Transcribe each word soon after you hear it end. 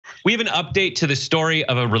We have an update to the story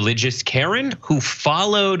of a religious Karen who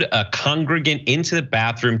followed a congregant into the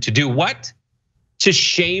bathroom to do what? To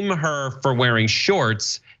shame her for wearing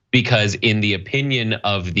shorts, because in the opinion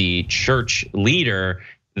of the church leader,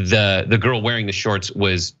 the girl wearing the shorts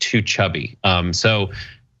was too chubby. So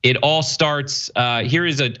it all starts, here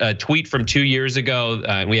is a tweet from 2 years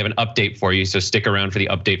ago. We have an update for you, so stick around for the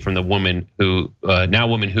update from the woman who,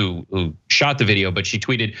 who shot the video, but she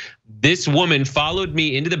tweeted, "This woman followed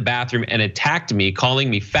me into the bathroom and attacked me, calling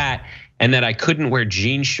me fat, and that I couldn't wear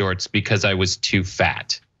jean shorts because I was too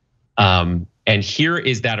fat." And here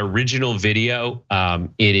is that original video.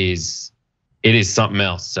 It is something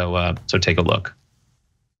else, so take a look.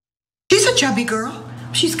 She's a chubby girl.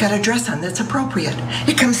 She's got a dress on that's appropriate.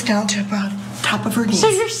 It comes down to about top of her knees. So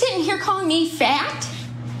you're sitting here calling me fat?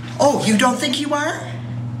 Oh, you don't think you are?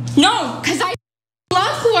 No, because I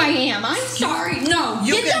love who I am. I'm sorry. No,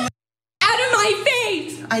 You get the out of my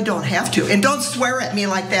face. I don't have to. And don't swear at me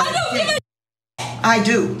like that. I don't give a I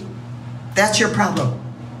do. That's your problem.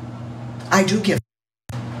 I do give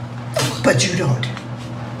but you don't.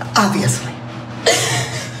 Obviously.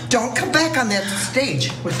 Don't come back on that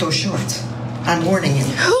stage with those shorts. I'm warning you.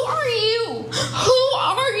 Who are you? Who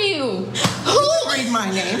are you? Who? Read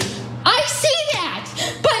my name. I see that,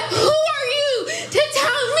 but who are you to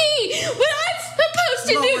tell me what I'm supposed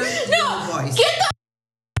to Lower do? No, your voice. get the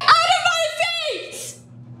out of my face.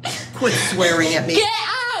 Quit swearing at me. Get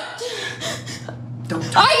out. Don't.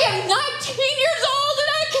 I am 19 years old and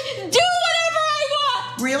I can do whatever I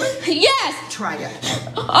want. Really? Yes. Try it.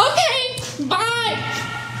 Okay. Bye.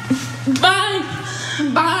 Bye.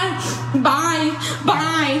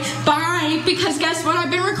 Bye. Because guess what? I've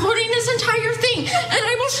been recording this entire thing, and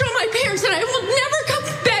I will show my parents that I will never come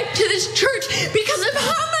back to this church because of how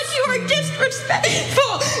much you are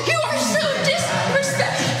disrespectful. You are so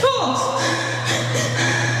disrespectful.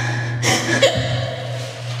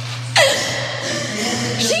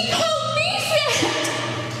 She called me fat.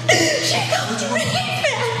 She called me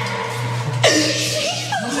fat.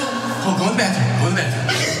 Go in the bathroom. Go in the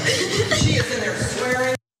bathroom. She is in there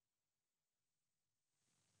swearing.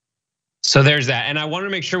 So there's that, and I want to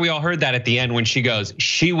make sure we all heard that at the end when she goes,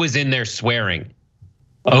 she was in there swearing.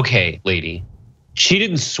 Okay, lady, she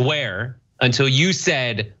didn't swear until you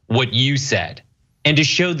said what you said. And to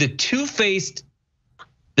show the two-faced,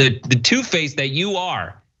 the two-faced that you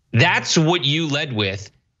are, that's what you led with,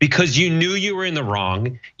 because you knew you were in the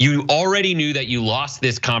wrong. You already knew that you lost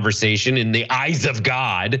this conversation in the eyes of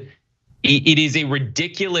God. It is a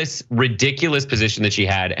ridiculous position that she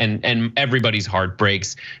had, and everybody's heart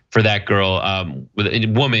breaks for that girl, a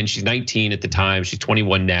woman. She's 19 at the time. She's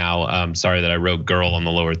 21 now. Sorry that I wrote "girl" on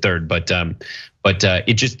the lower third, but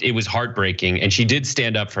it was heartbreaking, and she did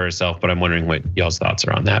stand up for herself. But I'm wondering what y'all's thoughts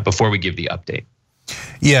are on that before we give the update.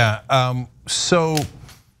 Yeah. So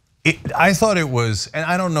I thought it was, and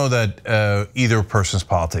I don't know that either person's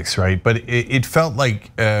politics, right? But it felt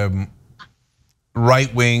like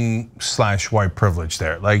right-wing / white privilege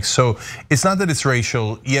there. Like, so it's not that it's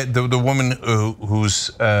racial, yet the woman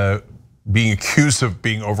who's being accused of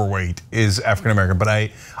being overweight is African-American, but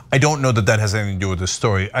I don't know that that has anything to do with the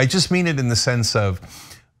story. I just mean it in the sense of,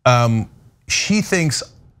 she thinks,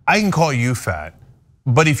 I can call you fat,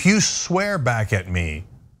 but if you swear back at me,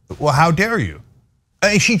 well, how dare you?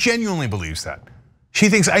 And she genuinely believes that. She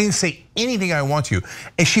thinks I can say anything I want to,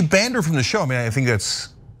 and she banned her from the show. I mean, I think that's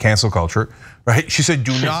cancel culture, right? She said,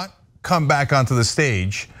 do not come back onto the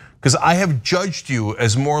stage because I have judged you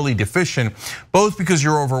as morally deficient, both because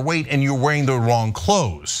you're overweight and you're wearing the wrong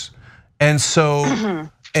clothes. And so,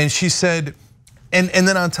 and she said, and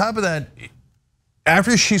then on top of that,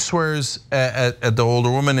 after she swears at the older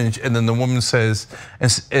woman, and then the woman says,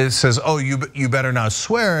 oh, you better not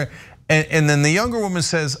swear. And then the younger woman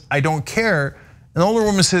says, I don't care. And the older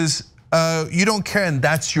woman says, you don't care, and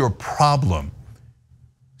that's your problem.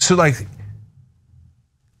 So like,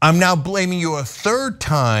 I'm now blaming you a third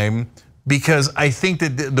time because I think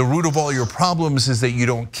that the root of all your problems is that you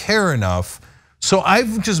don't care enough. So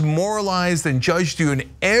I've just moralized and judged you in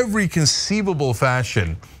every conceivable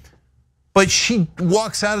fashion. But she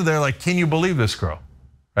walks out of there like, can you believe this girl,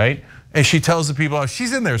 right? And she tells the people,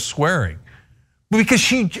 she's in there swearing.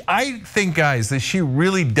 Because I think, guys, that she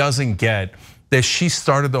really doesn't get that she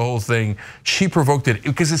started the whole thing. She provoked it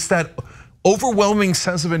because it's that overwhelming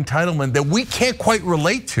sense of entitlement that we can't quite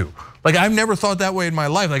relate to. Like, I've never thought that way in my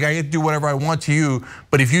life. Like, I get to do whatever I want to you,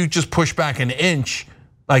 but if you just push back an inch,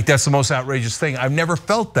 like that's the most outrageous thing. I've never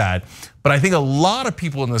felt that, but I think a lot of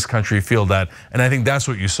people in this country feel that, and I think that's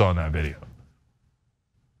what you saw in that video.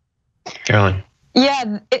 Carolyn.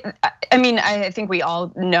 Yeah, I mean, I think we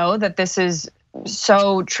all know that this is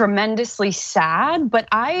so tremendously sad, but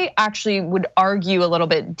I actually would argue a little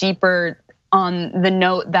bit deeper on the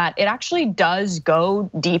note that it actually does go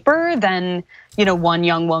deeper than, one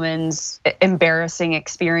young woman's embarrassing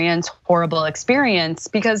experience, horrible experience,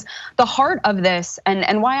 because the heart of this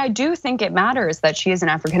and why I do think it matters that she is an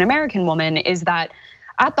African-American woman is that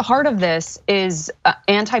at the heart of this is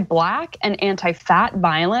anti-Black and anti-fat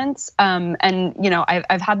violence. And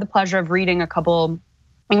I've had the pleasure of reading a couple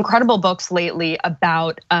incredible books lately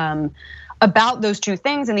about those two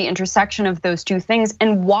things and the intersection of those two things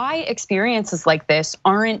and why experiences like this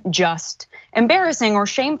aren't just embarrassing or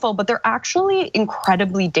shameful, but they're actually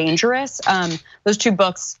incredibly dangerous. Those two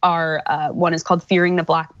books are, one is called Fearing the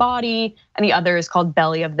Black Body and the other is called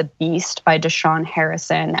Belly of the Beast by Deshaun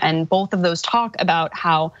Harrison. And both of those talk about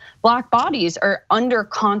how Black bodies are under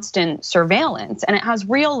constant surveillance and it has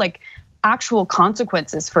real actual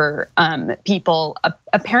consequences for people.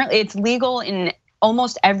 Apparently it's legal in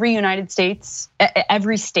almost every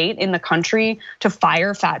every state in the country to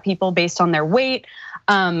fire fat people based on their weight.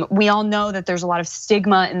 We all know that there's a lot of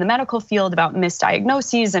stigma in the medical field about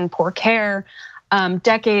misdiagnoses and poor care,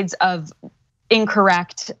 decades of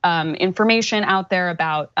incorrect information out there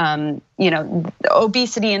about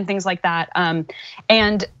obesity and things like that.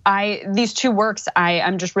 And these two works,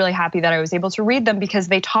 I'm just really happy that I was able to read them because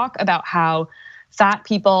they talk about how fat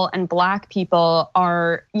people and Black people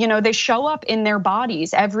are, they show up in their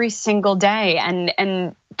bodies every single day,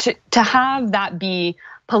 and to have that be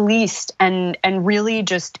policed and really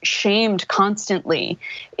just shamed constantly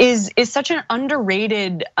is such an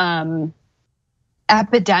underrated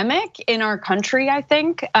epidemic in our country, I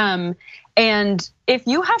think. And if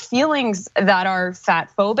you have feelings that are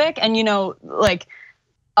fat phobic, and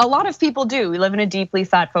a lot of people do. We live in a deeply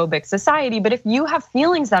fat phobic society, but if you have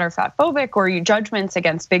feelings that are fat phobic or you judgments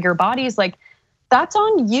against bigger bodies, that's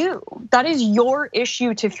on you. That is your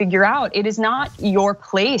issue to figure out. It is not your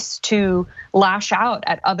place to lash out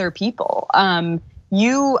at other people. That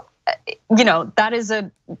is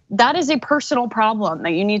a personal problem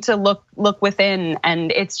that you need to look within.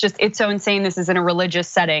 And it's so insane. This is in a religious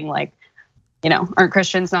setting. Aren't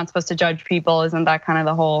Christians not supposed to judge people? Isn't that kind of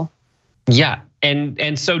the whole? Yeah,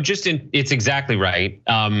 and so it's exactly right.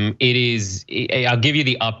 It is. I'll give you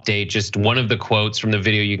the update. Just one of the quotes from the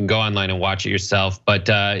video. You can go online and watch it yourself. But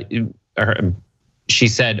she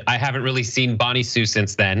said, "I haven't really seen Bonnie Sue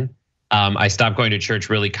since then. I stopped going to church,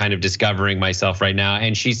 really kind of discovering myself right now."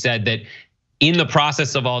 And she said that in the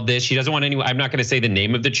process of all this, she doesn't want anyone. I'm not going to say the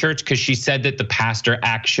name of the church because she said that the pastor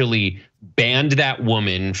actually banned that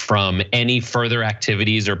woman from any further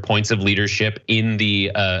activities or points of leadership in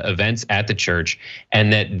the events at the church,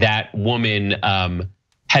 and that woman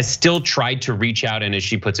has still tried to reach out and, as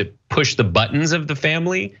she puts it, push the buttons of the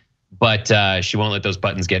family, but she won't let those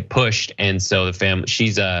buttons get pushed. And so the family,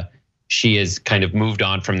 she has kind of moved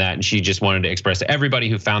on from that, and she just wanted to express to everybody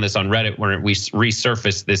who found this on Reddit when we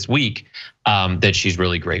resurfaced this week that she's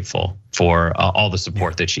really grateful for all the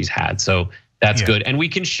support that she's had. So that's good, and we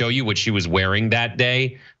can show you what she was wearing that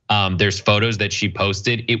day. There's photos that she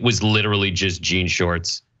posted. It was literally just jean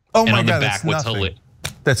shorts. Oh my God, that's nothing.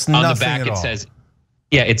 That's nothing on the back. At all. It says,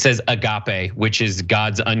 it says agape, which is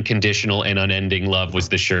God's unconditional and unending love, was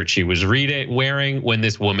the shirt she was wearing when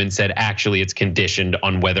this woman said, actually, it's conditioned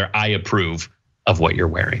on whether I approve of what you're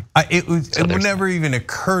wearing. It would never even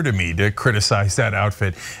occur to me to criticize that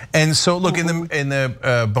outfit. And so look, in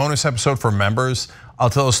the bonus episode for members, I'll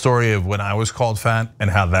tell a story of when I was called fat and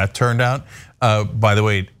how that turned out. By the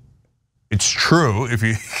way, it's true if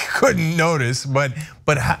you couldn't notice, but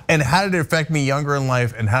how did it affect me younger in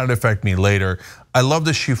life and how did it affect me later? I love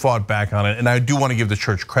that she fought back on it, and I do want to give the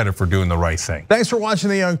church credit for doing the right thing. Thanks for watching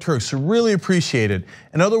The Young Turks, really appreciate it.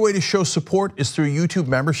 Another way to show support is through YouTube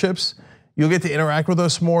memberships. You'll get to interact with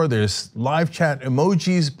us more. There's live chat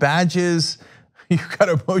emojis, badges. You've got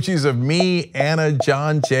emojis of me, Anna,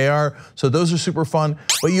 John, JR, so those are super fun.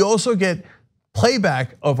 But you also get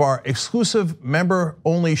playback of our exclusive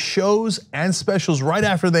member-only shows and specials right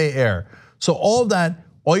after they air. So all of that,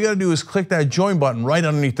 all you gotta do is click that join button right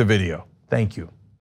underneath the video. Thank you.